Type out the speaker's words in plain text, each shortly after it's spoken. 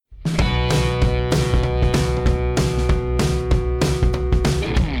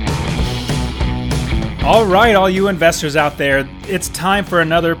All right, all you investors out there, it's time for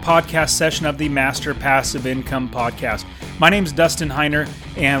another podcast session of the Master Passive Income Podcast. My name is Dustin Heiner,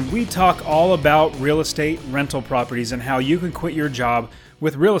 and we talk all about real estate rental properties and how you can quit your job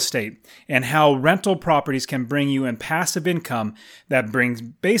with real estate and how rental properties can bring you in passive income that brings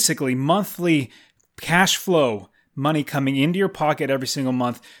basically monthly cash flow, money coming into your pocket every single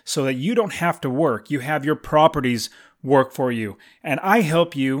month so that you don't have to work. You have your properties work for you. And I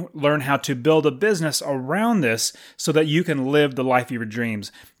help you learn how to build a business around this so that you can live the life of your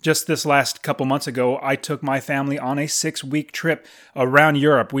dreams. Just this last couple months ago, I took my family on a 6-week trip around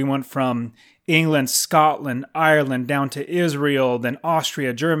Europe. We went from England, Scotland, Ireland, down to Israel, then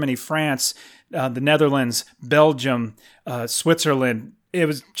Austria, Germany, France, the Netherlands, Belgium, Switzerland. It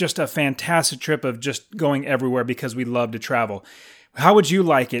was just a fantastic trip of just going everywhere because we love to travel. How would you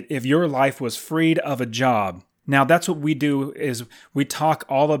like it if your life was freed of a job? Now, that's what we do, is we talk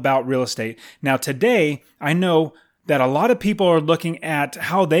all about real estate. Now, today, I know that a lot of people are looking at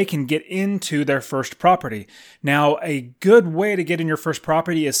how they can get into their first property. Now, a good way to get in your first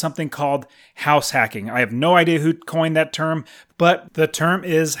property is something called house hacking. I have no idea who coined that term, but the term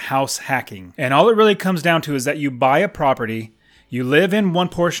is house hacking. And all it really comes down to is that you buy a property, you live in one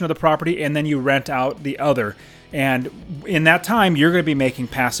portion of the property, and then you rent out the other. And in that time, you're going to be making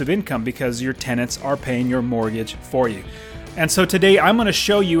passive income because your tenants are paying your mortgage for you. And so today, I'm going to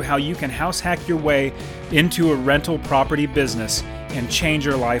show you how you can house hack your way into a rental property business and change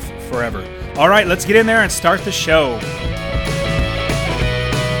your life forever. All right, let's get in there and start the show.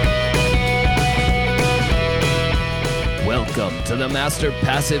 Welcome to the Master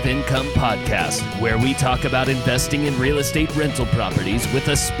Passive Income Podcast, where we talk about investing in real estate rental properties with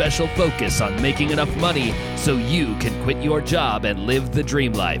a special focus on making enough money so you can quit your job and live the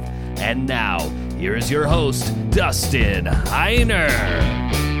dream life. And now, here is your host, Dustin Heiner.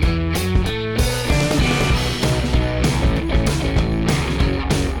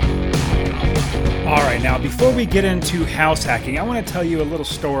 All right, now before we get into house hacking, I want to tell you a little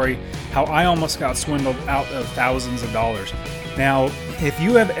story how I almost got swindled out of thousands of dollars. Now, if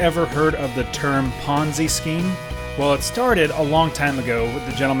you have ever heard of the term Ponzi scheme, well, it started a long time ago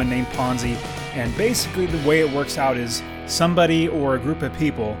with a gentleman named Ponzi, and basically the way it works out is somebody or a group of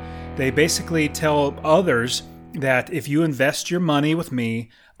people, they basically tell others that if you invest your money with me,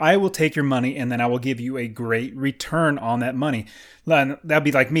 I will take your money and then I will give you a great return on that money. That'd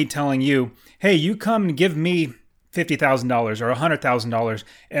be like me telling you, hey, you come and give me $50,000 or $100,000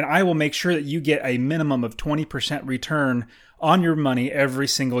 and I will make sure that you get a minimum of 20% return on your money every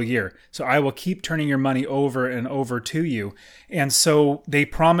single year. So I will keep turning your money over and over to you. And so they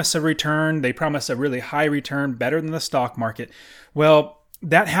promise a return. They promise a really high return, better than the stock market. Well,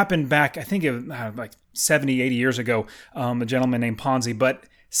 that happened back, I think it was like 70, 80 years ago, a gentleman named Ponzi. But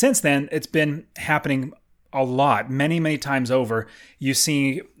since then, it's been happening a lot, many, many times over. You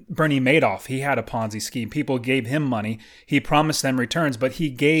see Bernie Madoff, he had a Ponzi scheme. People gave him money. He promised them returns, but he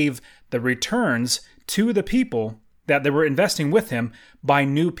gave the returns to the people that they were investing with him by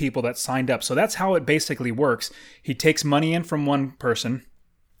new people that signed up. So that's how it basically works. He takes money in from one person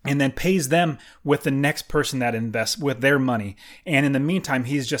and then pays them with the next person that invests with their money. And in the meantime,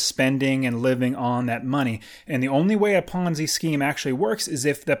 he's just spending and living on that money. And the only way a Ponzi scheme actually works is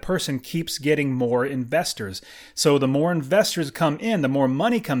if the person keeps getting more investors. So the more investors come in, the more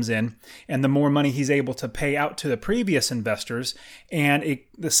money comes in, and the more money he's able to pay out to the previous investors. And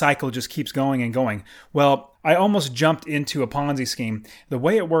the cycle just keeps going and going. Well, I almost jumped into a Ponzi scheme. The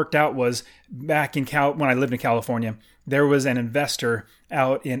way it worked out was back in when I lived in California, there was an investor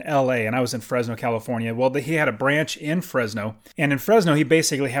out in LA, and I was in Fresno, California. Well, he had a branch in Fresno, and in Fresno, he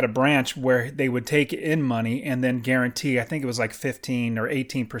basically had a branch where they would take in money and then guarantee, I think it was like 15 or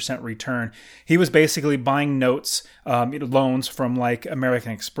 18% return. He was basically buying notes, loans from like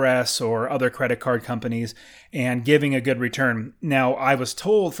American Express or other credit card companies and giving a good return. Now, I was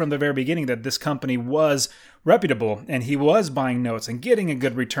told from the very beginning that this company was reputable and he was buying notes and getting a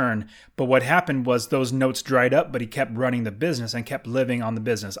good return. But what happened was those notes dried up, but he kept running the business and kept living on the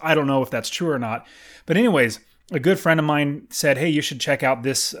business. I don't know if that's true or not. But anyways, a good friend of mine said, hey, you should check out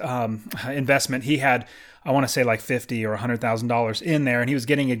this investment. He had, I want to say like $50,000 or $100,000 in there and he was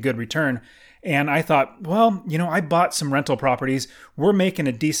getting a good return. And I thought, well, I bought some rental properties. We're making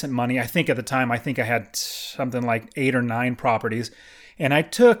a decent money. I think at the time, I had something like 8 or 9 properties. And I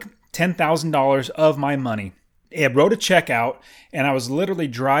took $10,000 of my money It wrote a check out, and I was literally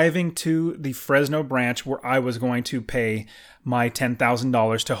driving to the Fresno branch where I was going to pay my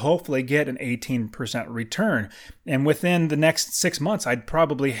 $10,000 to hopefully get an 18% return. And within the next 6 months, I'd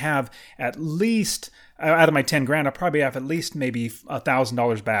probably have at least, out of my 10 grand, I'll probably have at least maybe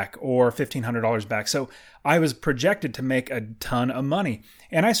 $1,000 back or $1,500 back. So I was projected to make a ton of money.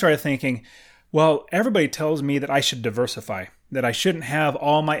 And I started thinking, well, everybody tells me that I should diversify, that I shouldn't have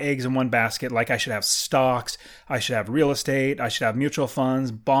all my eggs in one basket. Like I should have stocks, I should have real estate, I should have mutual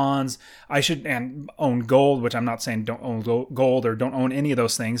funds, bonds, and own gold, which I'm not saying don't own gold or don't own any of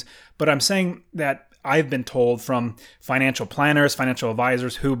those things, but I'm saying that I've been told from financial planners, financial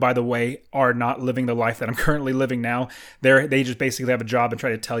advisors, who, by the way, are not living the life that I'm currently living now. They just basically have a job and try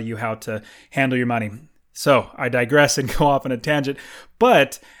to tell you how to handle your money. So I digress and go off on a tangent,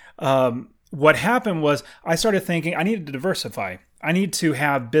 but what happened was I started thinking I needed to diversify. I need to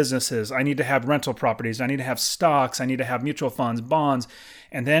have businesses. I need to have rental properties. I need to have stocks. I need to have mutual funds, bonds.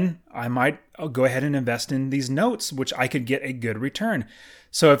 And then I might go ahead and invest in these notes, which I could get a good return.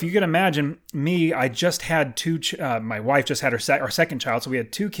 So if you can imagine me, I just had my wife just had our second child. So we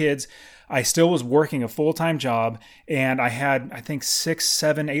had 2 kids. I still was working a full-time job, and I had, I think, 6,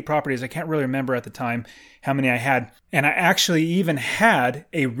 7, 8 properties. I can't really remember at the time how many I had. And I actually even had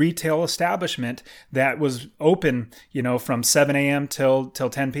a retail establishment that was open, from 7 a.m. till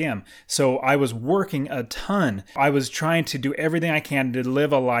 10 p.m. So I was working a ton. I was trying to do everything I can to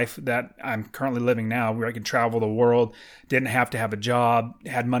live a life that I'm currently living now, where I could travel the world, didn't have to have a job,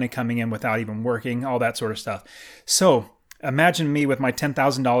 had money coming in without even working, all that sort of stuff. So imagine me with my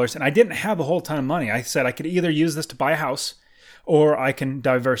 $10,000, and I didn't have a whole ton of money. I said I could either use this to buy a house or I can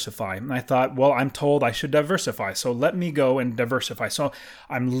diversify. And I thought, well, I'm told I should diversify, so let me go and diversify. So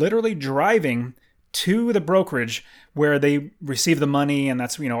I'm literally driving to the brokerage where they receive the money, and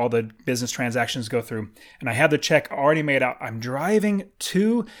that's, all the business transactions go through. And I have the check already made out. I'm driving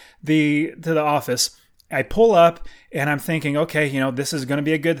to the office. I pull up and I'm thinking, okay, this is going to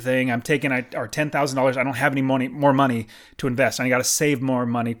be a good thing. I'm taking our $10,000. I don't have any more money to invest. I got to save more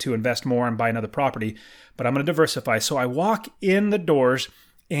money to invest more and buy another property, but I'm going to diversify. So I walk in the doors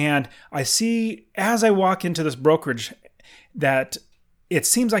and I see, as I walk into this brokerage, that it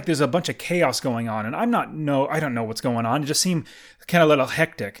seems like there's a bunch of chaos going on, and I don't know what's going on. It just seemed kind of a little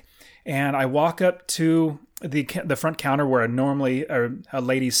hectic. And I walk up to the front counter where normally a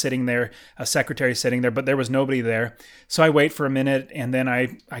lady's sitting there, a secretary sitting there, but there was nobody there. So I wait for a minute, and then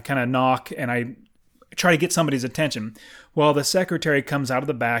I kind of knock and I try to get somebody's attention. Well, the secretary comes out of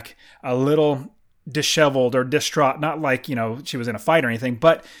the back a little disheveled or distraught, not like, she was in a fight or anything,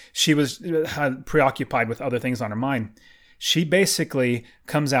 but she was preoccupied with other things on her mind. She basically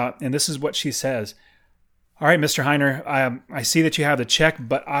comes out, and this is what she says. All right, Mr. Heiner, I see that you have the check,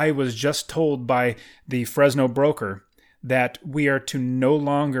 but I was just told by the Fresno broker that we are to no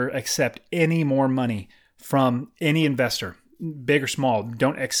longer accept any more money from any investor, big or small.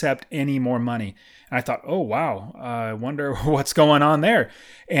 Don't accept any more money. And I thought, oh, wow, I wonder what's going on there.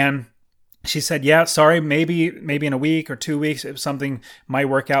 And she said, yeah, sorry, maybe in a week or 2 weeks, if something might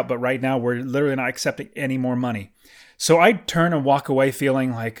work out, but right now we're literally not accepting any more money. So I turn and walk away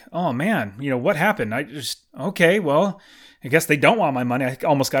feeling like, oh man, what happened? Okay, well, I guess they don't want my money. I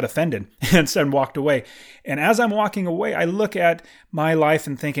almost got offended and walked away. And as I'm walking away, I look at my life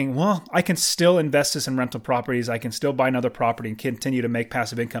and thinking, well, I can still invest this in rental properties. I can still buy another property and continue to make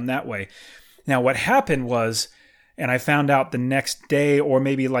passive income that way. Now, what happened was, and I found out the next day or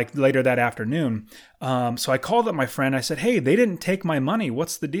maybe like later that afternoon. So I called up my friend. I said, hey, they didn't take my money.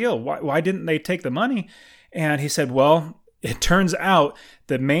 What's the deal? Why didn't they take the money? And he said, well, it turns out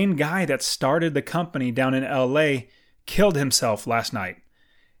the main guy that started the company down in LA killed himself last night.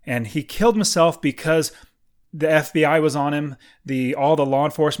 And he killed himself because the FBI was on him. All the law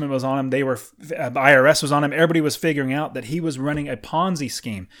enforcement was on him. The IRS was on him. Everybody was figuring out that he was running a Ponzi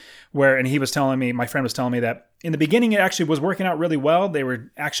scheme and he was telling me, my friend was telling me that in the beginning, it actually was working out really well. They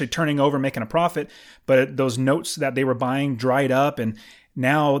were actually turning over, making a profit, but those notes that they were buying dried up, and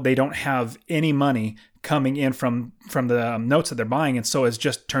now they don't have any money coming in from the notes that they're buying. And so it's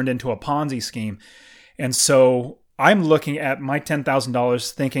just turned into a Ponzi scheme. And so I'm looking at my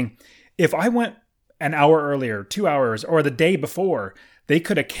 $10,000 thinking, if I went an hour earlier, 2 hours, or the day before, they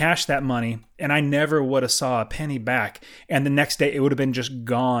could have cashed that money and I never would have saw a penny back. And the next day it would have been just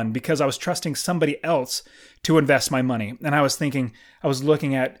gone because I was trusting somebody else to invest my money. And I was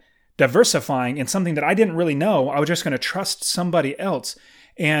looking at diversifying in something that I didn't really know. I was just going to trust somebody else.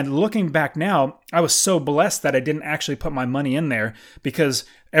 And looking back now, I was so blessed that I didn't actually put my money in there, because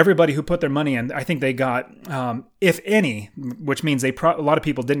everybody who put their money in, I think they got, if any, which means a lot of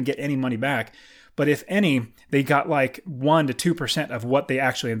people didn't get any money back. but if any, they got like 1 to 2% of what they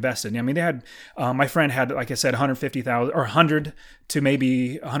actually invested. I mean, they had, my friend had, like I said, $150,000 or $100 to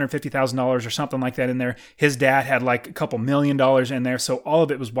maybe $150,000 or something like that in there. His dad had like a couple $1 million in there. So all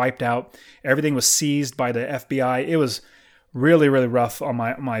of it was wiped out. Everything was seized by the FBI. It was really, really rough on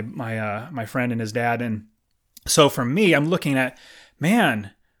my friend and his dad. And so for me, I'm looking at,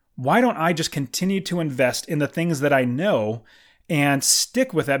 man, why don't I just continue to invest in the things that I know and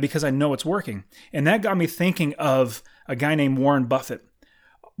stick with that because I know it's working? And that got me thinking of a guy named Warren Buffett.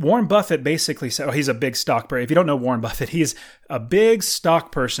 Warren Buffett basically said, he's a big stock person. If you don't know Warren Buffett, he's a big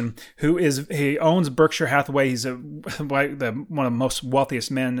stock person he owns Berkshire Hathaway. He's one of the most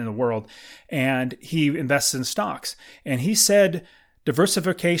wealthiest men in the world, and he invests in stocks. And he said,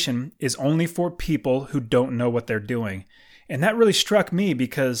 diversification is only for people who don't know what they're doing. And that really struck me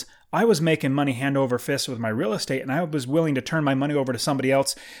because I was making money hand over fist with my real estate, and I was willing to turn my money over to somebody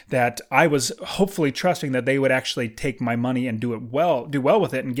else that I was hopefully trusting that they would actually take my money and do well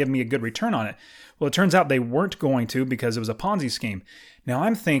with it and give me a good return on it. Well, it turns out they weren't going to because it was a Ponzi scheme. Now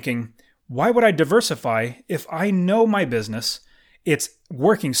I'm thinking, why would I diversify if I know my business, it's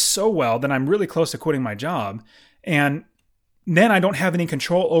working so well that I'm really close to quitting my job, and then I don't have any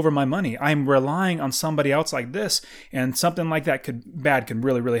control over my money. I'm relying on somebody else like this, and something like that could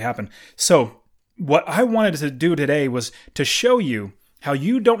really, really happen. So what I wanted to do today was to show you how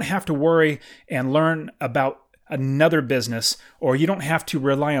you don't have to worry and learn about another business, or you don't have to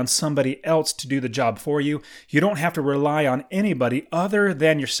rely on somebody else to do the job for you. You don't have to rely on anybody other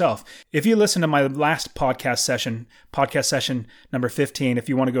than yourself. If you listen to my last podcast session number 15, if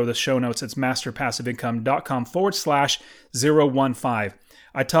you want to go to the show notes, it's masterpassiveincome.com/015.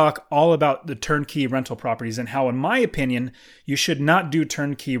 I talk all about the turnkey rental properties and how, in my opinion, you should not do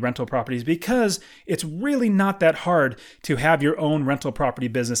turnkey rental properties because it's really not that hard to have your own rental property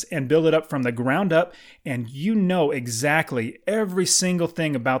business and build it up from the ground up, and you know exactly every single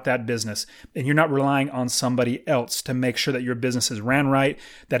thing about that business, and you're not relying on somebody else to make sure that your business is ran right,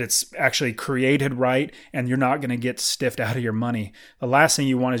 that it's actually created right, and you're not going to get stiffed out of your money. The last thing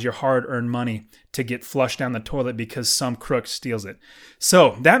you want is your hard-earned money to get flushed down the toilet because some crook steals it.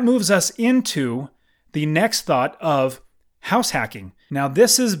 So that moves us into the next thought of house hacking. Now,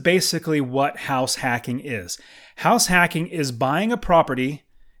 this is basically what house hacking is. House hacking is buying a property.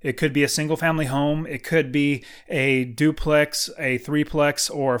 It could be a single family home. It could be a duplex, a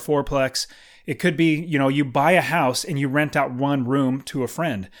threeplex, or a fourplex. It could be, you buy a house and you rent out one room to a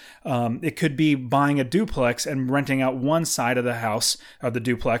friend. It could be buying a duplex and renting out one side of the house or the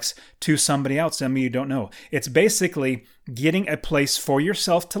duplex to somebody else, somebody you don't know. It's basically getting a place for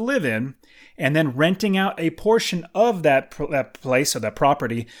yourself to live in and then renting out a portion of that place or that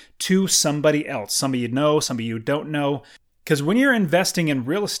property to somebody else, somebody you know, somebody you don't know. Because when you're investing in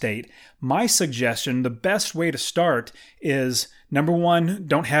real estate, my suggestion, the best way to start is, number one,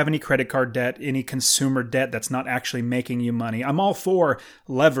 don't have any credit card debt, any consumer debt that's not actually making you money. I'm all for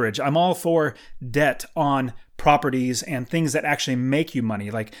leverage. I'm all for debt on properties and things that actually make you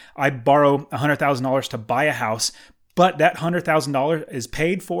money. Like I borrow $100,000 to buy a house, but that $100,000 is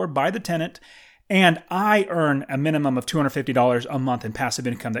paid for by the tenant, and I earn a minimum of $250 a month in passive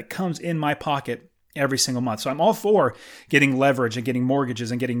income that comes in my pocket every single month. So I'm all for getting leverage and getting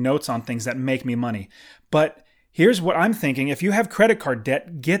mortgages and getting notes on things that make me money. But here's what I'm thinking. If you have credit card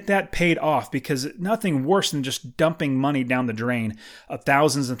debt, get that paid off, because nothing worse than just dumping money down the drain of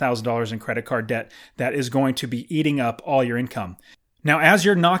thousands and thousands of dollars in credit card debt that is going to be eating up all your income. Now, as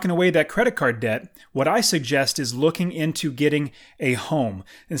you're knocking away that credit card debt, what I suggest is looking into getting a home.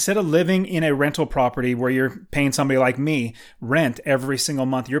 Instead of living in a rental property where you're paying somebody like me rent every single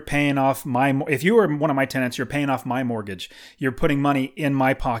month, you're paying off if you were one of my tenants, you're paying off my mortgage. You're putting money in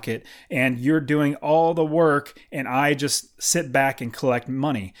my pocket and you're doing all the work, and I just sit back and collect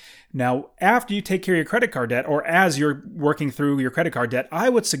money. Now, after you take care of your credit card debt, or as you're working through your credit card debt, I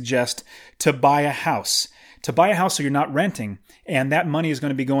would suggest to buy a house. To buy a house so you're not renting, and that money is going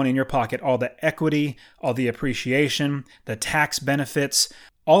to be going in your pocket. All the equity, all the appreciation, the tax benefits,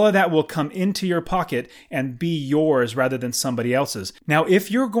 all of that will come into your pocket and be yours rather than somebody else's. Now, if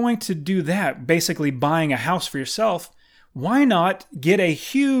you're going to do that, basically buying a house for yourself, why not get a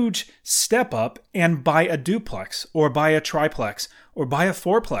huge step up and buy a duplex or buy a triplex or buy a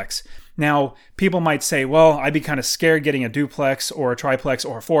fourplex? Now, people might say, well, I'd be kind of scared getting a duplex or a triplex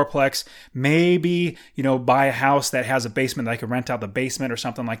or a fourplex. Maybe, buy a house that has a basement that I could rent out the basement or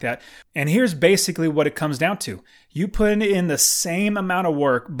something like that. And here's basically what it comes down to. You put in the same amount of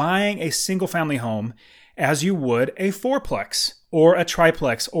work buying a single family home as you would a fourplex or a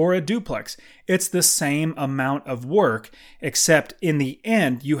triplex or a duplex. It's the same amount of work, except in the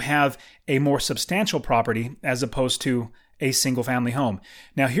end, you have a more substantial property as opposed to a single family home.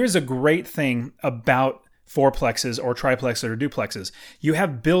 Now, here's a great thing about fourplexes or triplexes or duplexes. You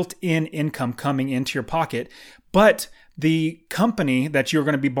have built-in income coming into your pocket, but the company that you're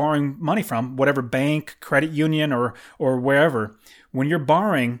going to be borrowing money from, whatever bank, credit union, or wherever, when you're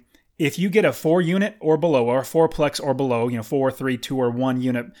borrowing, if you get a 4-unit or below, or a fourplex or below, 4, 3, 2, or 1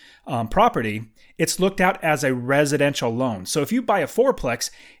 unit property, it's looked at as a residential loan. So if you buy a fourplex,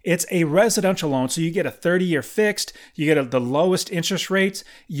 it's a residential loan. So you get a 30-year fixed, you get the lowest interest rates,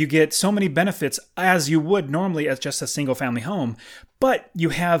 you get so many benefits as you would normally as just a single family home, but you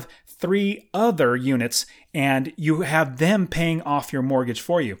have 3 other units and you have them paying off your mortgage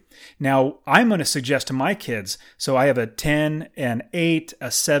for you. Now, I'm going to suggest to my kids, so I have a 10, an 8, a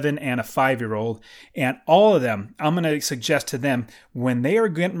 7, and a 5-year-old, and all of them, I'm going to suggest to them, when they are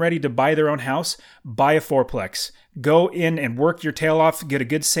getting ready to buy their own house, buy a fourplex. Go in and work your tail off, get a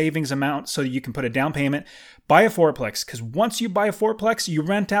good savings amount so you can put a down payment. Buy a fourplex, because once you buy a fourplex, you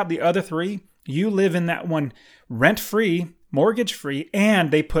rent out the other 3, you live in that one rent-free, mortgage-free,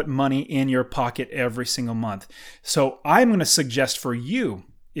 and they put money in your pocket every single month. So I'm going to suggest for you,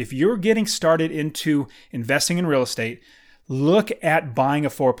 if you're getting started into investing in real estate, look at buying a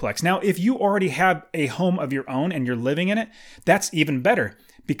fourplex. Now, if you already have a home of your own and you're living in it, that's even better.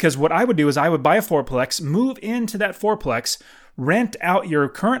 Because what I would do is I would buy a fourplex, move into that fourplex, rent out your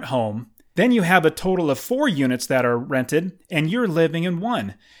current home, then you have a total of 4 units that are rented, and you're living in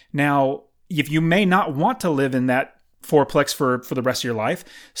one. Now, if you may not want to live in that fourplex for the rest of your life,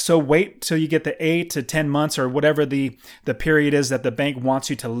 so wait till you get the 8 to 10 months or whatever the period is that the bank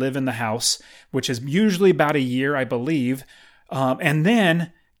wants you to live in the house, which is usually about a year, I believe, and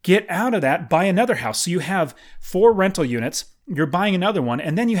then get out of that, buy another house. So you have 4 rental units, you're buying another one,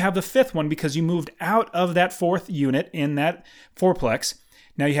 and then you have the 5th one because you moved out of that 4th unit in that fourplex.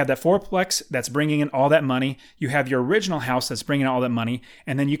 Now you have that fourplex that's bringing in all that money. You have your original house that's bringing in all that money.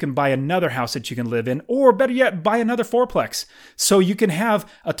 And then you can buy another house that you can live in, or better yet, buy another fourplex. So you can have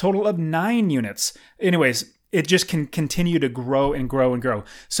a total of 9 units. Anyways, it just can continue to grow and grow and grow.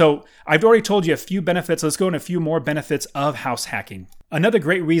 So I've already told you a few benefits. Let's go into a few more benefits of house hacking. Another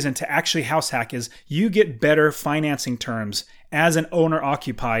great reason to actually house hack is you get better financing terms as an owner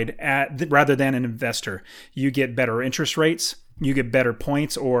occupied rather than an investor. You get better interest rates. You get better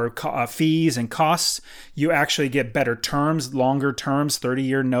points or fees and costs. You actually get better terms, longer terms,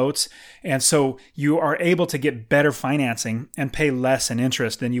 30-year notes. And so you are able to get better financing and pay less in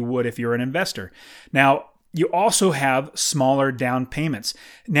interest than you would if you're an investor. Now, you also have smaller down payments.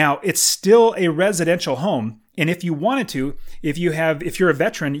 Now, it's still a residential home. And if you wanted to, if you're a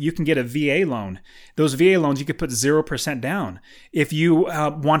veteran, you can get a VA loan. Those VA loans, you could put 0% down. If you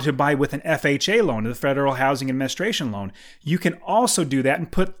want to buy with an FHA loan, the Federal Housing Administration loan, you can also do that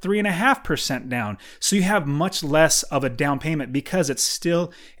and put 3.5% down. So you have much less of a down payment because it's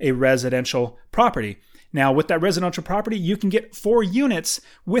still a residential property. Now, with that residential property, you can get 4 units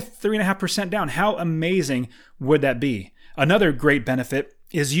with 3.5% down. How amazing would that be? Another great benefit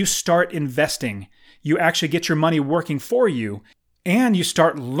is you start investing. You actually get your money working for you, and you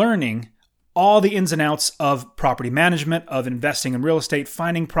start learning all the ins and outs of property management, of investing in real estate,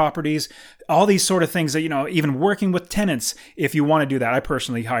 finding properties, all these sort of things that, even working with tenants if you want to do that. I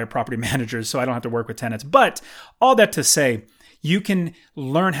personally hire property managers, so I don't have to work with tenants. But all that to say, you can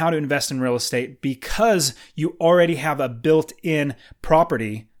learn how to invest in real estate because you already have a built-in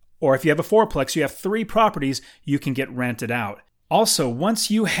property, or if you have a fourplex, you have 3 properties you can get rented out. Also,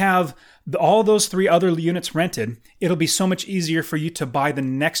 once you have all those 3 other units rented, it'll be so much easier for you to buy the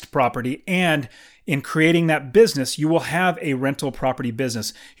next property. And in creating that business, you will have a rental property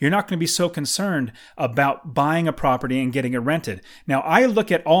business. You're not going to be so concerned about buying a property and getting it rented. Now, I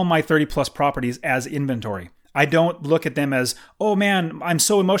look at all my 30 plus properties as inventory. I don't look at them as, oh man, I'm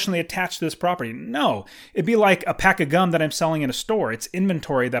so emotionally attached to this property. No, it'd be like a pack of gum that I'm selling in a store. It's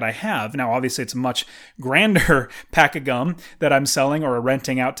inventory that I have. Now, obviously, it's a much grander pack of gum that I'm selling or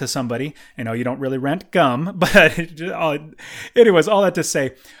renting out to somebody. You don't really rent gum, but anyways, all that to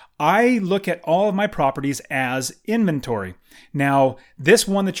say, I look at all of my properties as inventory. Now, this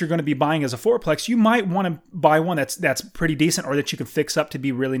one that you're going to be buying as a fourplex, you might want to buy one that's pretty decent or that you can fix up to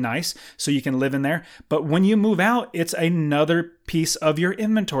be really nice so you can live in there. But when you move out, it's another piece of your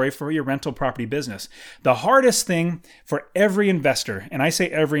inventory for your rental property business. The hardest thing for every investor, and I say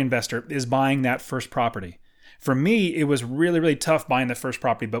every investor, is buying that first property. For me, it was really, really tough buying the first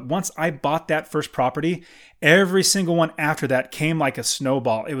property. But once I bought that first property, every single one after that came like a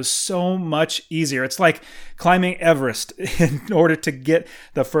snowball. It was so much easier. It's like climbing Everest in order to get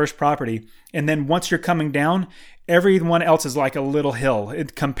the first property. And then once you're coming down, everyone else is like a little hill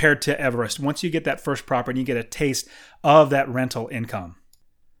compared to Everest. Once you get that first property, you get a taste of that rental income.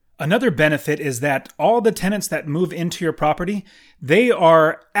 Another benefit is that all the tenants that move into your property, they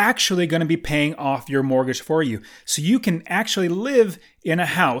are actually going to be paying off your mortgage for you. So you can actually live in a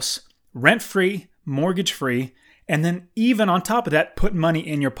house rent-free, mortgage-free, and then even on top of that, put money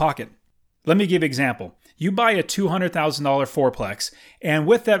in your pocket. Let me give you an example. You buy a $200,000 fourplex, and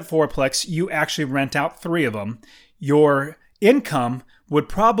with that fourplex, you actually rent out 3 of them. Your income would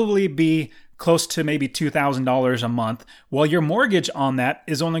probably be close to maybe $2,000 a month, while your mortgage on that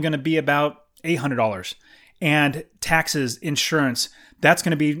is only going to be about $800. And taxes, insurance, that's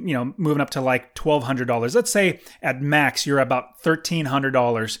going to be, moving up to like $1,200. Let's say at max, you're about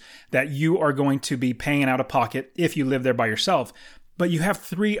 $1,300 that you are going to be paying out of pocket if you live there by yourself. But you have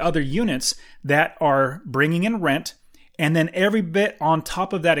 3 other units that are bringing in rent, and then every bit on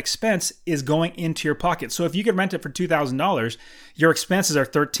top of that expense is going into your pocket. So if you could rent it for $2,000, your expenses are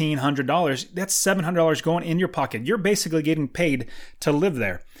 $1,300. That's $700 going in your pocket. You're basically getting paid to live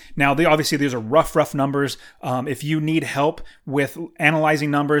there. Now, obviously, these are rough numbers. If you need help with analyzing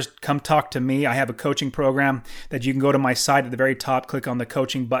numbers, come talk to me. I have a coaching program that you can go to my site at the very top, click on the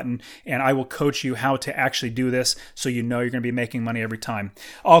coaching button, and I will coach you how to actually do this so you know you're going to be making money every time.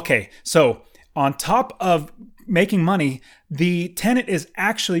 Okay, so on top of making money, the tenant is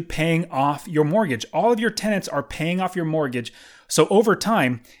actually paying off your mortgage. All of your tenants are paying off your mortgage. So over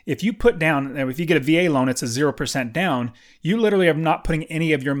time, if you get a VA loan, it's a 0% down, you literally are not putting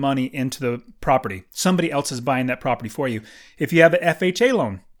any of your money into the property. Somebody else is buying that property for you. If you have an FHA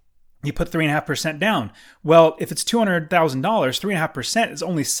loan, you put 3.5% down. Well, if it's $200,000, 3.5% is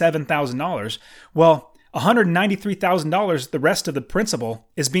only $7,000. Well, $193,000, the rest of the principal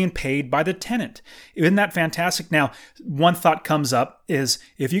is being paid by the tenant. Isn't that fantastic? Now, one thought comes up is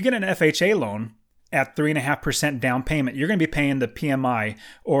if you get an FHA loan at 3.5% down payment, you're going to be paying the PMI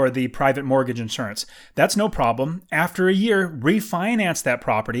or the private mortgage insurance. That's no problem. After a year, refinance that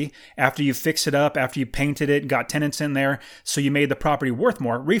property after you fixed it up, after you painted it, got tenants in there, so you made the property worth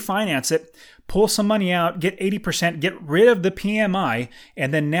more. Refinance it, pull some money out, get 80%, get rid of the PMI,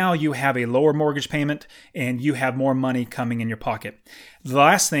 and then now you have a lower mortgage payment and you have more money coming in your pocket. The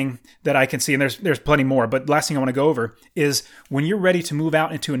last thing that I can see, and there's plenty more, but last thing I want to go over is when you're ready to move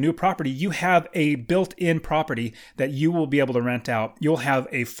out into a new property, you have a built-in property that you will be able to rent out. You'll have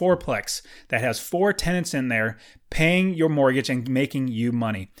a fourplex that has 4 tenants in there paying your mortgage and making you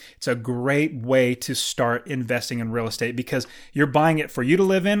money. It's a great way to start investing in real estate because you're buying it for you to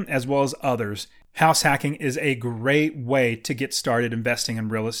live in as well as others. House hacking is a great way to get started investing in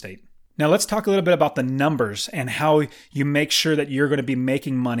real estate. Now let's talk a little bit about the numbers and how you make sure that you're going to be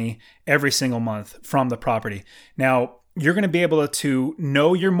making money every single month from the property. Now, you're going to be able to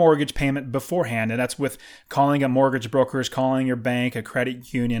know your mortgage payment beforehand, and that's with calling a mortgage broker, calling your bank, a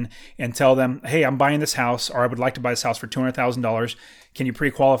credit union, and tell them, hey, I'm buying this house, or I would like to buy this house for $200,000. Can you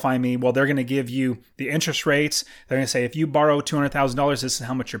pre-qualify me? Well, they're going to give you the interest rates. They're going to say, if you borrow $200,000, this is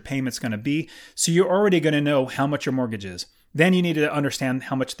how much your payment's going to be. So you're already going to know how much your mortgage is. Then you need to understand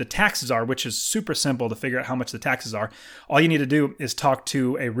how much the taxes are, which is super simple to figure out how much the taxes are. All you need to do is talk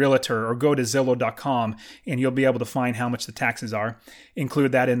to a realtor or go to Zillow.com and you'll be able to find how much the taxes are.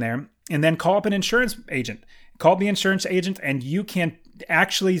 Include that in there. And then call up an insurance agent. Call the insurance agent and you can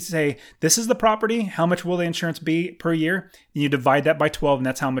actually say, this is the property. How much will the insurance be per year? And you divide that by 12 and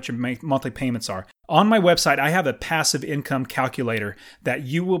that's how much your monthly payments are. On my website, I have a passive income calculator that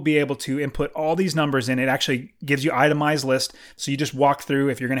you will be able to input all these numbers in. It actually gives you itemized list. So you just walk through.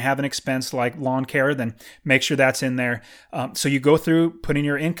 If you're going to have an expense like lawn care, then make sure that's in there. So you go through, put in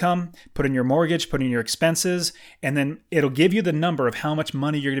your income, put in your mortgage, put in your expenses, and then it'll give you the number of how much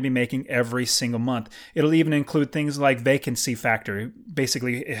money you're going to be making every single month. It'll even include things like vacancy factor,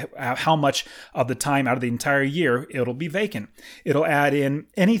 basically how much of the time out of the entire year it'll be vacant. It'll add in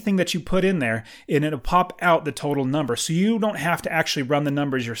anything that you put in there, and it'll pop out the total number. So you don't have to actually run the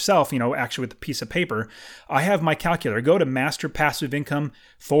numbers yourself, actually with a piece of paper. I have my calculator. Go to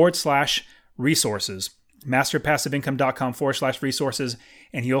masterpassiveincome.com/resources, masterpassiveincome.com/resources,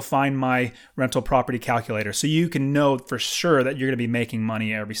 and you'll find my rental property calculator. So you can know for sure that you're going to be making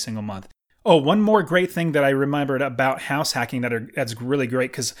money every single month. Oh, one more great thing that I remembered about house hacking that's really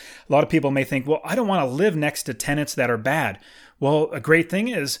great, because a lot of people may think, well, I don't want to live next to tenants that are bad. Well, a great thing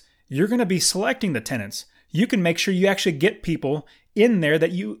is you're going to be selecting the tenants. You can make sure you actually get people in there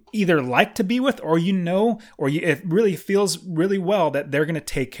that you either like to be with, or it really feels really well that they're going to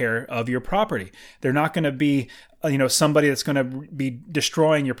take care of your property. They're not going to be somebody that's going to be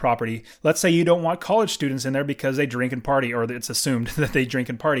destroying your property. Let's say you don't want college students in there because they drink and party, or it's assumed that they drink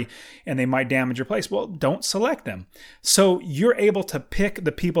and party and they might damage your place. Well, don't select them. So you're able to pick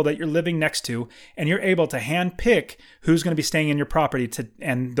the people that you're living next to, and you're able to hand pick who's going to be staying in your property,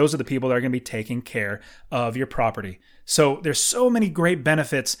 and those are the people that are going to be taking care of your property. So there's so many great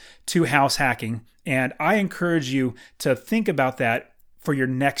benefits to house hacking, and I encourage you to think about that for your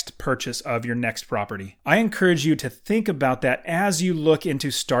next purchase of your next property. I encourage you to think about that as you look into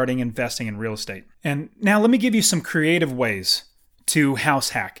starting investing in real estate. And now let me give you some creative ways to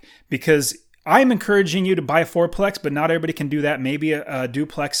house hack, because I'm encouraging you to buy a fourplex, but not everybody can do that. Maybe a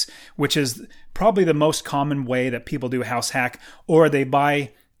duplex, which is probably the most common way that people do house hack, or they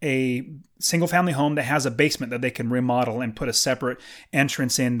buy a single family home that has a basement that they can remodel and put a separate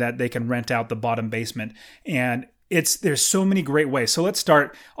entrance in that they can rent out the bottom basement. And there's so many great ways. So let's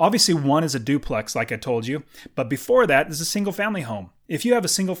start. Obviously, one is a duplex, like I told you. But before that is a single family home. If you have a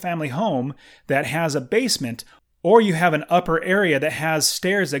single family home that has a basement, or you have an upper area that has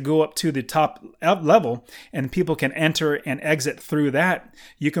stairs that go up to the top level and people can enter and exit through that,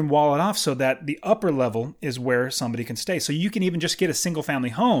 you can wall it off so that the upper level is where somebody can stay. So you can even just get a single family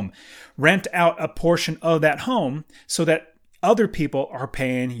home, rent out a portion of that home so that other people are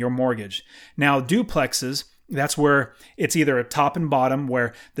paying your mortgage. Now, duplexes, that's where it's either a top and bottom,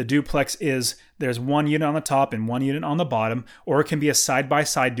 where the duplex there's one unit on the top and one unit on the bottom, or it can be a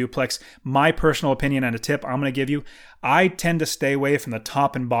side-by-side duplex. My personal opinion and a tip I'm going to give you, I tend to stay away from the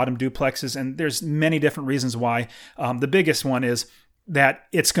top and bottom duplexes, and there's many different reasons why. The biggest one is that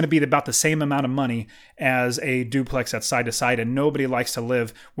it's going to be about the same amount of money as a duplex that's side to side, and nobody likes to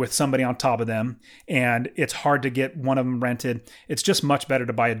live with somebody on top of them, and it's hard to get one of them rented. It's just much better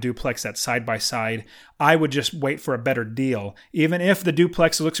to buy a duplex that's side by side. I would just wait for a better deal. Even if the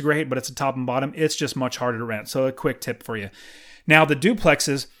duplex looks great, but it's a top and bottom, it's just much harder to rent. So a quick tip for you. Now, the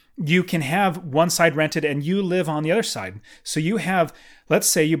duplexes, you can have one side rented and you live on the other side. So you have, let's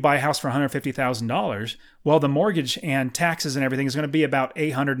say you buy a house for $150,000. Well, the mortgage and taxes and everything is going to be about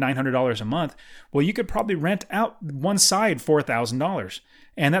 $800, $900 a month. Well, you could probably rent out one side for $1,000.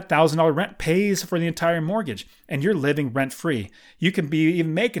 And that $1,000 rent pays for the entire mortgage, and you're living rent-free. You can be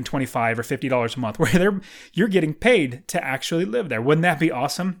even making $25 or $50 a month where you're getting paid to actually live there. Wouldn't that be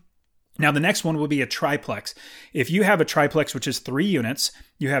awesome? Now, the next one will be a triplex. If you have a triplex, which is 3 units,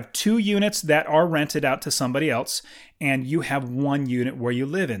 you have 2 units that are rented out to somebody else, and you have 1 unit where you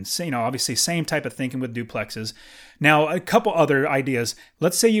live in. So, obviously, same type of thinking with duplexes. Now, a couple other ideas.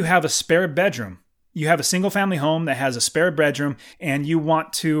 Let's say you have a spare bedroom. You have a single family home that has a spare bedroom and you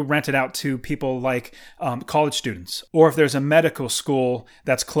want to rent it out to people like college students. Or if there's a medical school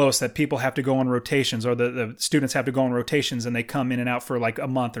that's close that people have to go on rotations, or the students have to go on rotations and they come in and out for like a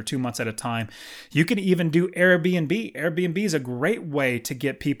month or 2 months at a time. You can even do Airbnb. Airbnb is a great way to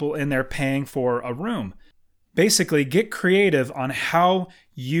get people in there paying for a room. Basically, get creative on how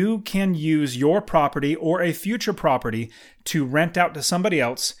you can use your property or a future property to rent out to somebody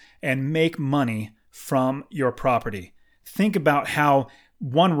else and make money from your property. Think about how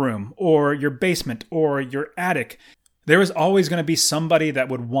one room or your basement or your attic, there is always going to be somebody that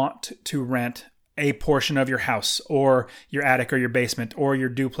would want to rent a portion of your house or your attic or your basement or your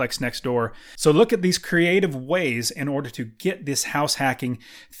duplex next door. So look at these creative ways in order to get this house hacking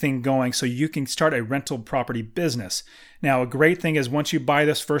thing going so you can start a rental property business. Now, a great thing is once you buy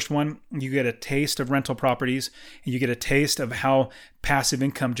this first one, you get a taste of rental properties and you get a taste of how passive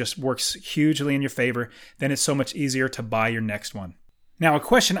income just works hugely in your favor. Then it's so much easier to buy your next one. Now, a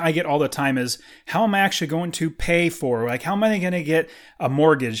question I get all the time is, how am I actually going to pay for, how am I going to get a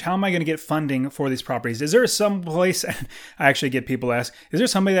mortgage? How am I going to get funding for these properties? Is there some place, I actually get people ask, is there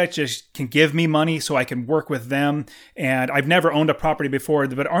somebody that just can give me money so I can work with them? And I've never owned a property before,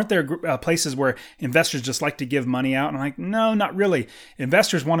 but aren't there places where investors just like to give money out? And I'm like, no, not really.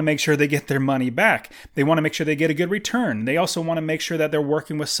 Investors want to make sure they get their money back. They want to make sure they get a good return. They also want to make sure that they're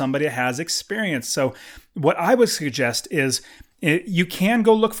working with somebody that has experience. So what I would suggest is, you can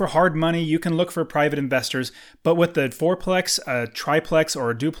go look for hard money. You can look for private investors. But with the fourplex, a triplex,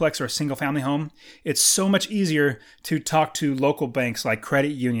 or a duplex, or a single family home, it's so much easier to talk to local banks like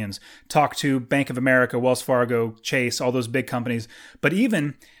credit unions, talk to Bank of America, Wells Fargo, Chase, all those big companies. But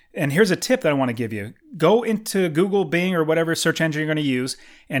even, and here's a tip that I want to give you, go into Google, Bing, or whatever search engine you're going to use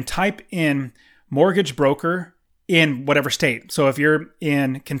and type in mortgage broker in whatever state. So if you're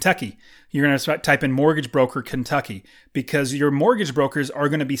in Kentucky, you're going to type in mortgage broker Kentucky, because your mortgage brokers are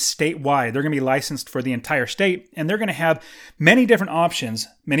going to be statewide. They're going to be licensed for the entire state, and they're going to have many different options,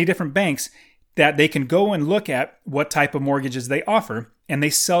 many different banks that they can go and look at what type of mortgages they offer, and they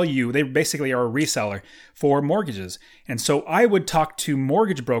sell you. They basically are a reseller for mortgages. And so I would talk to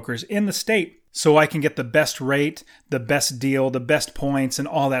mortgage brokers in the state so I can get the best rate, the best deal, the best points, and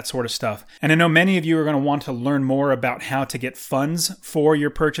all that sort of stuff. And I know many of you are going to want to learn more about how to get funds for your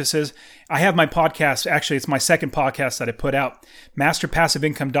purchases. I have my podcast, actually it's my second podcast that I put out.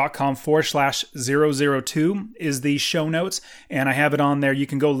 masterpassiveincome.com/002 is the show notes, and I have it on there. You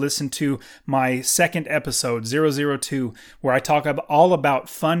can go listen to my second episode, 002, where I talk all about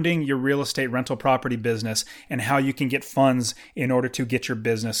funding your real estate rental property business and how you can get funds in order to get your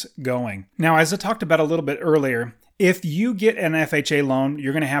business going. Now, as I talked about a little bit earlier, if you get an FHA loan,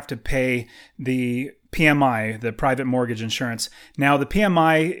 you're going to have to pay the PMI, the private mortgage insurance. Now, the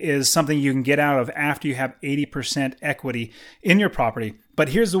PMI is something you can get out of after you have 80% equity in your property. But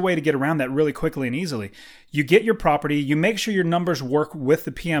here's the way to get around that really quickly and easily. You get your property, you make sure your numbers work with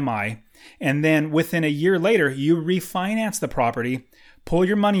the PMI, and then within a year later, you refinance the property, pull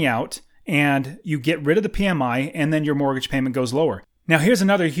your money out, and you get rid of the PMI, and then your mortgage payment goes lower. Now, here's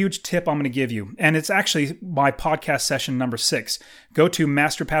another huge tip I'm going to give you, and it's actually my podcast session number 6. Go to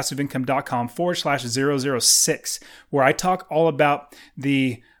masterpassiveincome.com/006, where I talk all about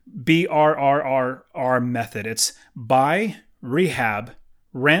the BRRRR method. It's buy, rehab,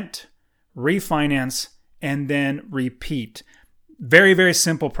 rent, refinance, and then repeat. Very, very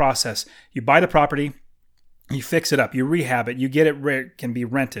simple process. You buy the property, you fix it up, you rehab it, you get it where it can be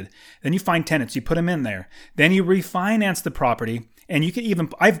rented. Then you find tenants, you put them in there. Then you refinance the property. And you can even,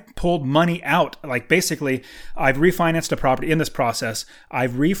 I've pulled money out. Like basically, I've refinanced a property in this process.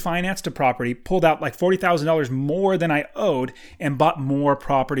 I've refinanced a property, pulled out like $40,000 more than I owed, and bought more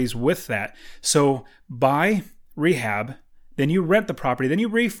properties with that. So buy, rehab, then you rent the property, then you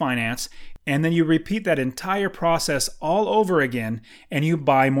refinance, and then you repeat that entire process all over again, and you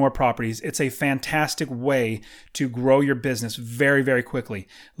buy more properties. It's a fantastic way to grow your business very, very quickly.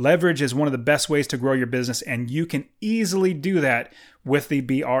 Leverage is one of the best ways to grow your business, and you can easily do that with the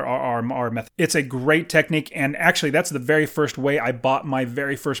BRRRR method. It's a great technique, and actually that's the very first way I bought my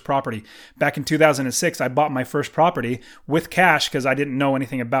very first property. Back in 2006, I bought my first property with cash because I didn't know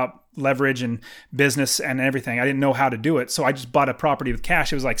anything about leverage and business and everything. I didn't know how to do it. So I just bought a property with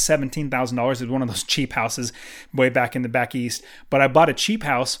cash. It was like $17,000. It was one of those cheap houses way back in the back east. But I bought a cheap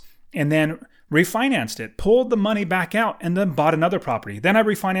house and then refinanced it, pulled the money back out, and then bought another property. Then I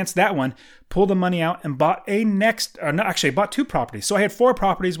refinanced that one, pulled the money out, and bought bought 2 properties. So I had 4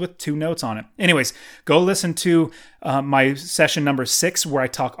 properties with 2 notes on it. Anyways, go listen to my session number 6, where I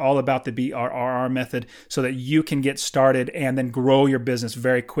talk all about the BRRR method so that you can get started and then grow your business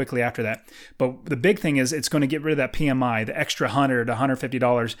very quickly after that. But the big thing is it's going to get rid of that PMI, the extra $100 to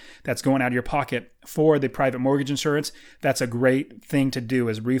 $150 that's going out of your pocket for the private mortgage insurance. That's a great thing to do,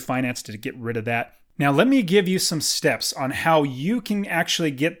 is refinance to get rid of that. Now, let me give you some steps on how you can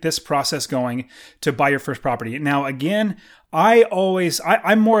actually get this process going to buy your first property. Now, again,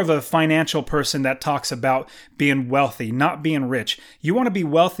 I'm more of a financial person that talks about being wealthy, not being rich. You want to be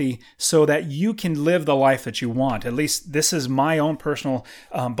wealthy so that you can live the life that you want. At least this is my own personal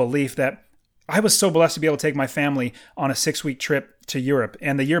belief, that I was so blessed to be able to take my family on a 6-week trip to Europe.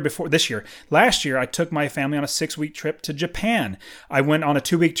 And last year, I took my family on a 6-week trip to Japan. I went on a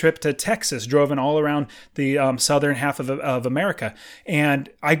 2-week trip to Texas, drove in all around the southern half of America. And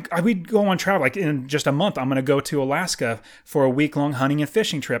I would go on travel. Like in just a month, I'm going to go to Alaska for a week-long hunting and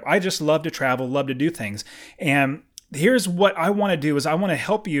fishing trip. I just love to travel, love to do things. And here's what I want to do is I want to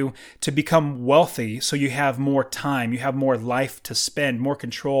help you to become wealthy so you have more time, you have more life to spend, more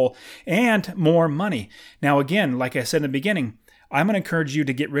control, and more money. Now, again, like I said in the beginning, I'm going to encourage you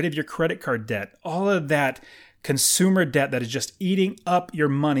to get rid of your credit card debt, all of that consumer debt that is just eating up your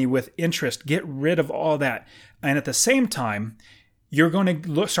money with interest. Get rid of all that. And at the same time, you're going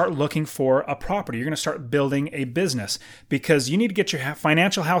to start looking for a property. You're going to start building a business, because you need to get your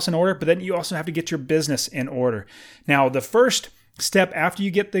financial house in order, but then you also have to get your business in order. Now, the first step after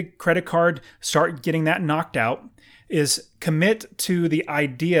you get the credit card, start getting that knocked out, is commit to the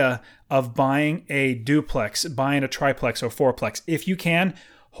idea of buying a duplex, buying a triplex or fourplex. If you can,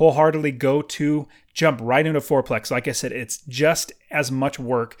 wholeheartedly jump right into a fourplex. Like I said, it's just as much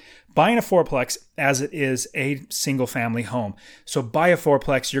work buying a fourplex as it is a single family home. So buy a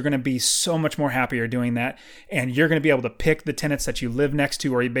fourplex. You're going to be so much more happier doing that. And you're going to be able to pick the tenants that you live next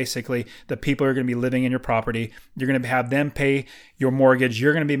to, or basically the people who are going to be living in your property. You're going to have them pay your mortgage.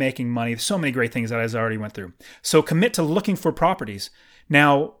 You're going to be making money. So many great things that I already went through. So commit to looking for properties.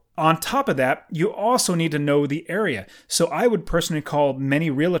 Now, on top of that, you also need to know the area. So I would personally call many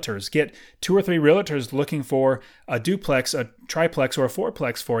realtors, get 2 or 3 realtors looking for a duplex, a triplex, or a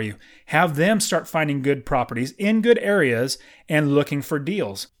fourplex for you. Have them start finding good properties in good areas and looking for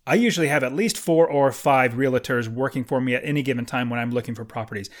deals. I usually have at least 4 or 5 realtors working for me at any given time when I'm looking for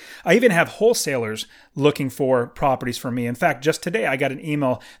properties. I even have wholesalers looking for properties for me. In fact, just today I got an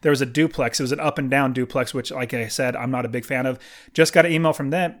email. There was a duplex. It was an up and down duplex, which, like I said, I'm not a big fan of. Just got an email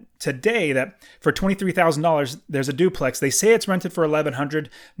from them today that for $23,000, there's a duplex. They say it's rented for $1,100.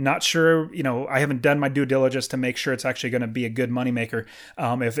 Not sure, I haven't done my due diligence to make sure it's actually going to be a good moneymaker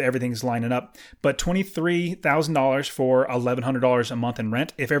if everything's lining up. But $23,000 for $1,100 a month in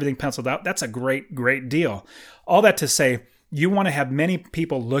rent, if everything penciled out, that's a great, great deal. All that to say, you want to have many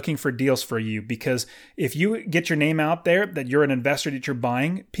people looking for deals for you, because if you get your name out there that you're an investor, that you're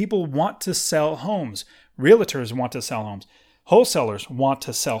buying, people want to sell homes. Realtors want to sell homes. Wholesalers want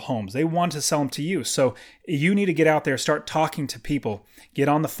to sell homes. They want to sell them to you. So you need to get out there, start talking to people, get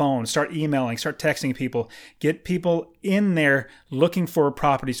on the phone, start emailing, start texting people, get people in there looking for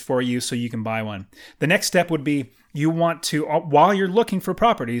properties for you so you can buy one. The next step would be, you want to, while you're looking for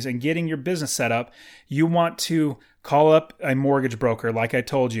properties and getting your business set up, you want to call up a mortgage broker. Like I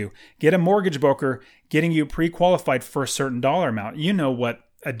told you, get a mortgage broker getting you pre-qualified for a certain dollar amount. You know what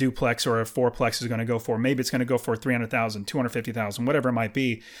a duplex or a fourplex is going to go for. Maybe it's going to go for $300,000, $250,000, whatever it might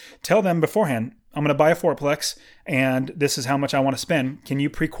be. Tell them beforehand, I'm going to buy a fourplex and this is how much I want to spend. Can you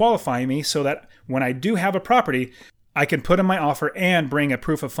pre-qualify me so that when I do have a property, I can put in my offer and bring a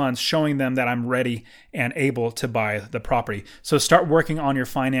proof of funds showing them that I'm ready and able to buy the property. So start working on your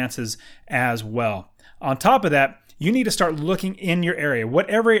finances as well. On top of that, you need to start looking in your area,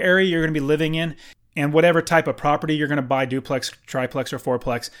 whatever area you're going to be living in, and whatever type of property you're going to buy, duplex, triplex, or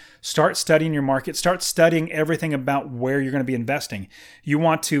fourplex. Start studying your market. Start studying everything about where you're going to be investing. You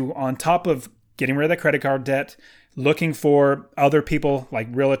want to, on top of getting rid of the credit card debt, looking for other people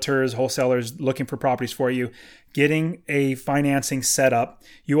like realtors, wholesalers, looking for properties for you, getting a financing set up.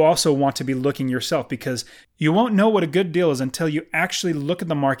 You also want to be looking yourself, because you won't know what a good deal is until you actually look at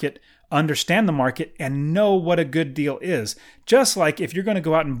the market, understand the market, and know what a good deal is. Just like if you're going to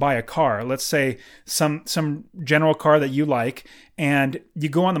go out and buy a car, let's say some general car that you like, and you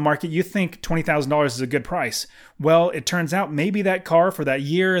go on the market, you think $20,000 is a good price. Well, it turns out maybe that car for that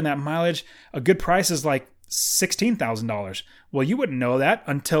year and that mileage, a good price is like $16,000. Well, you wouldn't know that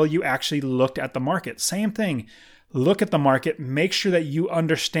until you actually looked at the market. Same thing. Look at the market, make sure that you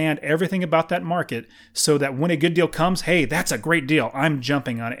understand everything about that market so that when a good deal comes, hey, that's a great deal, I'm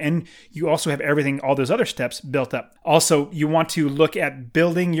jumping on it. And you also have everything, all those other steps built up. Also, you want to look at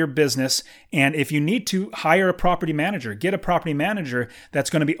building your business. And if you need to, hire a property manager. Get a property manager that's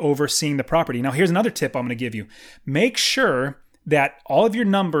going to be overseeing the property. Now, here's another tip I'm going to give you. Make sure that all of your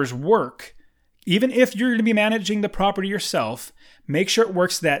numbers work. Even if you're going to be managing the property yourself, make sure it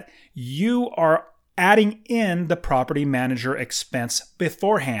works that you are adding in the property manager expense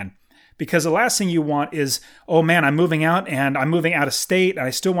beforehand. Because the last thing you want is, oh man, I'm moving out and I'm moving out of state and I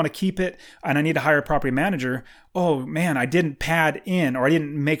still want to keep it and I need to hire a property manager. Oh man, I didn't pad in, or I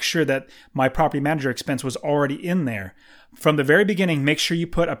didn't make sure that my property manager expense was already in there. From the very beginning, make sure you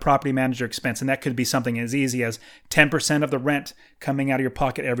put a property manager expense, and that could be something as easy as 10% of the rent coming out of your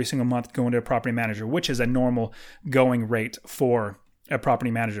pocket every single month going to a property manager, which is a normal going rate for a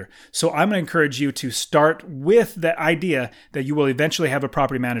property manager. So I'm going to encourage you to start with the idea that you will eventually have a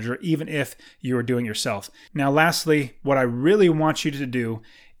property manager, even if you are doing it yourself. Now, lastly, what I really want you to do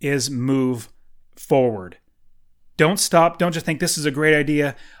is move forward. Don't stop. Don't just think this is a great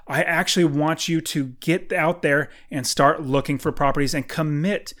idea. I actually want you to get out there and start looking for properties and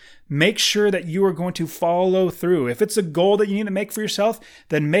commit. Make sure that you are going to follow through. If it's a goal that you need to make for yourself,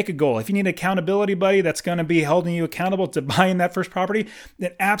 then make a goal. If you need an accountability buddy that's going to be holding you accountable to buying that first property,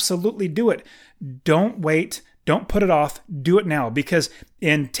 then absolutely do it. Don't wait. Don't put it off. Do it now, because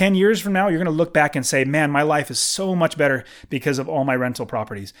in 10 years from now, you're going to look back and say, man, my life is so much better because of all my rental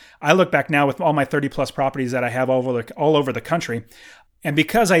properties. I look back now with all my 30 plus properties that I have all over the country. And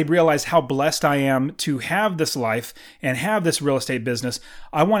because I realize how blessed I am to have this life and have this real estate business,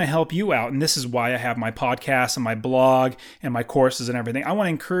 I want to help you out. And this is why I have my podcast and my blog and my courses and everything. I want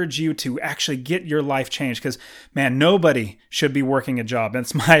to encourage you to actually get your life changed because, man, nobody should be working a job.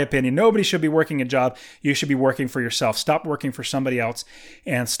 That's my opinion. Nobody should be working a job. You should be working for yourself. Stop working for somebody else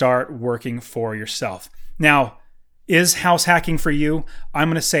and start working for yourself. Now, is house hacking for you? I'm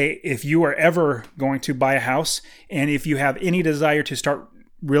going to say if you are ever going to buy a house and if you have any desire to start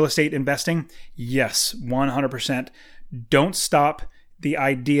real estate investing, yes, 100%. Don't stop the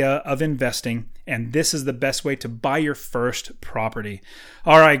idea of investing. And this is the best way to buy your first property.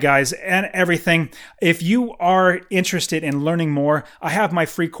 All right, guys, and everything. If you are interested in learning more, I have my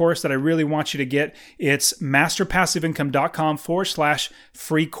free course that I really want you to get. It's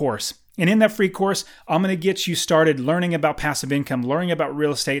masterpassiveincome.com/free course. And in that free course, I'm going to get you started learning about passive income, learning about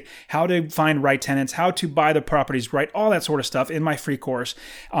real estate, how to find right tenants, how to buy the properties right, all that sort of stuff in my free course.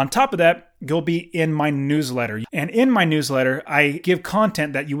 On top of that, you'll be in my newsletter. And in my newsletter, I give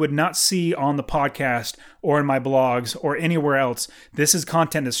content that you would not see on the podcast or in my blogs or anywhere else. This is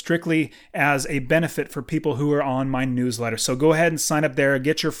content that's strictly as a benefit for people who are on my newsletter. So go ahead and sign up there,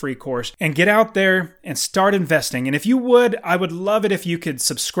 get your free course, and get out there and start investing. And if you would, I would love it if you could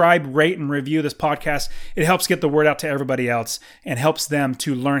subscribe, rate, and review this podcast. It helps get the word out to everybody else and helps them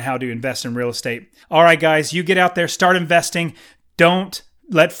to learn how to invest in real estate. All right, guys, you get out there, start investing. Don't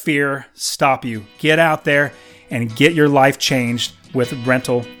let fear stop you. Get out there and get your life changed with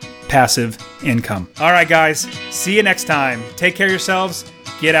rental passive income. All right, guys, see you next time. Take care of yourselves.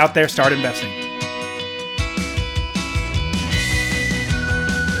 Get out there, start investing.